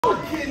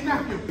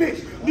kidnap your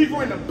bitch, leave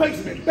her in the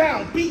basement,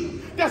 bound, beaten.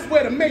 That's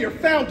where the mayor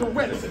found the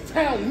Riot'S, a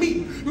town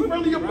meeting. You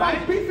really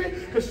about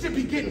beefing? Cause shit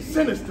be getting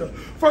sinister.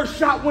 First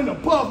shot went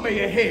above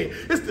mayor head.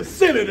 It's the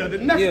senator. The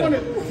next one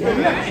is the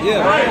next.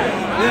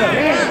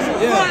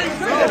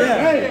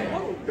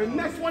 The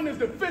next one is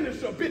the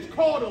finisher. Bitch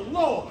called the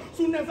law.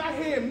 Soon as I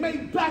hear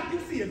made back, you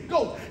see a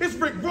ghost. It's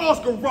Rick Ross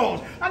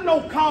garage. I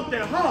know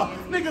Compton, huh?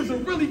 Niggas will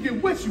really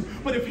get with you.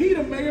 But if he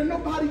the mayor,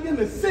 nobody in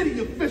the city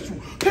official.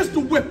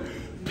 Pistol whip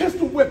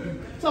him.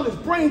 Till his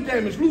brain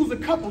damage, lose a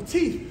couple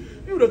teeth.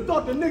 You'd have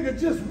thought the nigga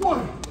just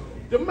won.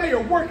 The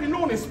mayor working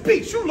on his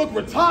speech. You look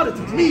retarded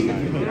to me.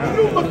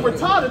 You look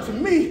retarded to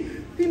me.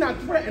 He not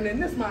threatening,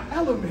 this my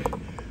element.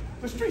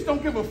 The streets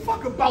don't give a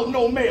fuck about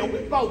no mayor. We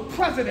about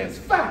presidents,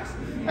 facts.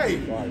 Hey,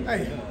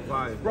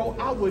 bro,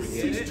 I would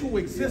cease to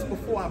exist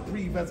before I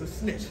breathe as a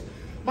snitch.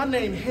 My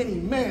name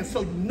Hennyman,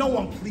 so you know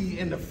I'm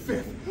pleading the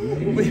fifth.